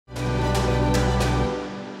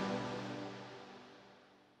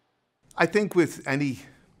I think with any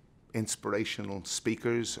inspirational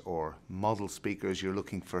speakers or model speakers, you're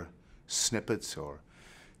looking for snippets or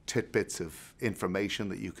tidbits of information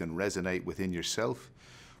that you can resonate within yourself,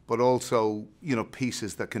 but also, you know,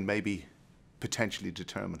 pieces that can maybe potentially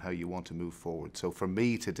determine how you want to move forward. So for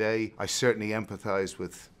me today, I certainly empathise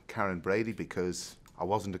with Karen Brady because I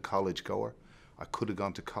wasn't a college goer. I could have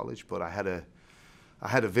gone to college, but I had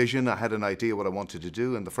a vision, I had an idea what I wanted to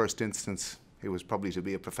do. In the first instance, it was probably to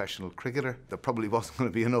be a professional cricketer. There probably wasn't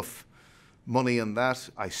going to be enough money in that.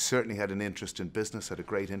 I certainly had an interest in business, had a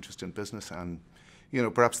great interest in business, and you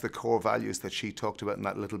know, perhaps the core values that she talked about and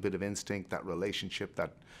that little bit of instinct, that relationship,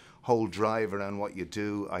 that whole drive around what you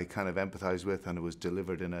do, I kind of empathise with, and it was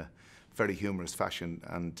delivered in a very humorous fashion,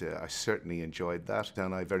 and I certainly enjoyed that.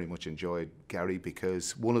 And I very much enjoyed Gary,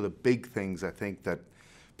 because one of the big things I think that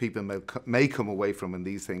people may come away from in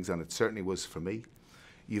these things, and it certainly was for me,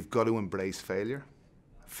 you've got to embrace failure.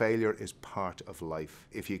 Failure is part of life.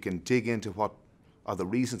 If you can dig into what are the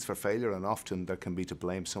reasons for failure, and often there can be to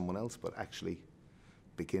blame someone else, but actually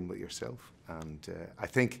begin with yourself. And I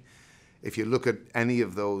think if you look at any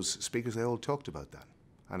of those speakers, they all talked about that.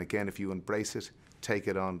 And again, if you embrace it, take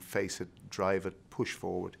it on, face it, drive it, push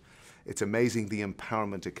forward, it's amazing the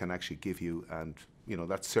empowerment it can actually give you. And you know,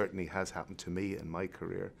 that certainly has happened to me in my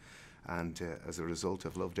career. And as a result,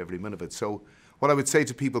 I've loved every minute of it. So what I would say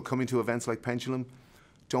to people coming to events like Pendulum,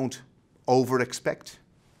 don't over-expect.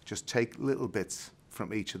 Just take little bits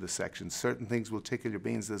from each of the sections. Certain things will tickle your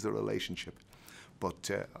beans. There's a relationship. But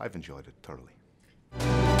I've enjoyed it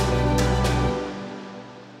thoroughly.